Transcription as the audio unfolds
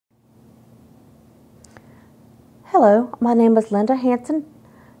Hello, my name is Linda Hanson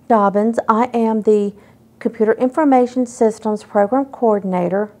Dobyns. I am the Computer Information Systems Program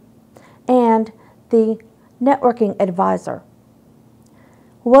Coordinator and the Networking Advisor.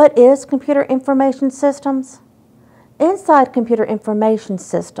 What is Computer Information Systems? Inside Computer Information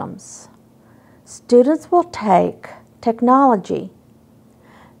Systems, students will take technology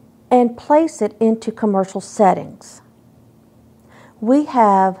and place it into commercial settings. We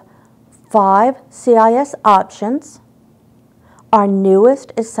have 5 CIS options. Our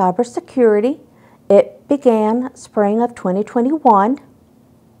newest is cybersecurity. It began spring of 2021.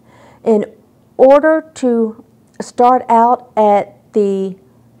 In order to start out at the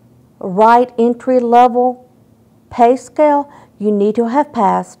right entry level pay scale, you need to have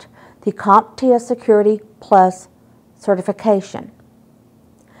passed the CompTIA Security Plus certification.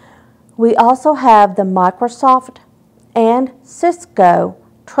 We also have the Microsoft and Cisco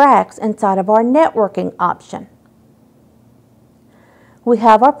tracks inside of our networking option. We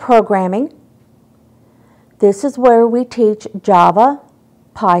have our programming. This is where we teach Java,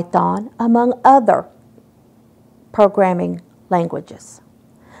 Python, among other programming languages.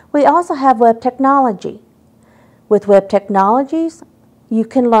 We also have web technology. With web technologies, you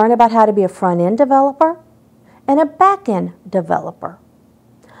can learn about how to be a front-end developer and a back-end developer.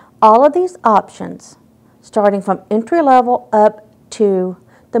 All of these options, starting from entry level up to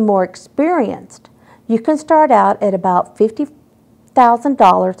the more experienced, you can start out at about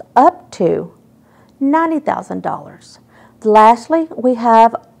 $50,000 up to $90,000. Lastly, we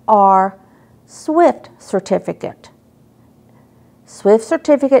have our SWIFT certificate. SWIFT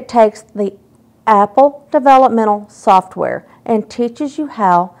certificate takes the Apple developmental software and teaches you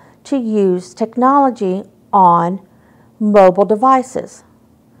how to use technology on mobile devices.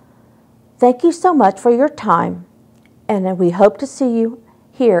 Thank you so much for your time, and we hope to see you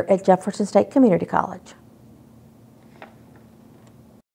here at Jefferson State Community College.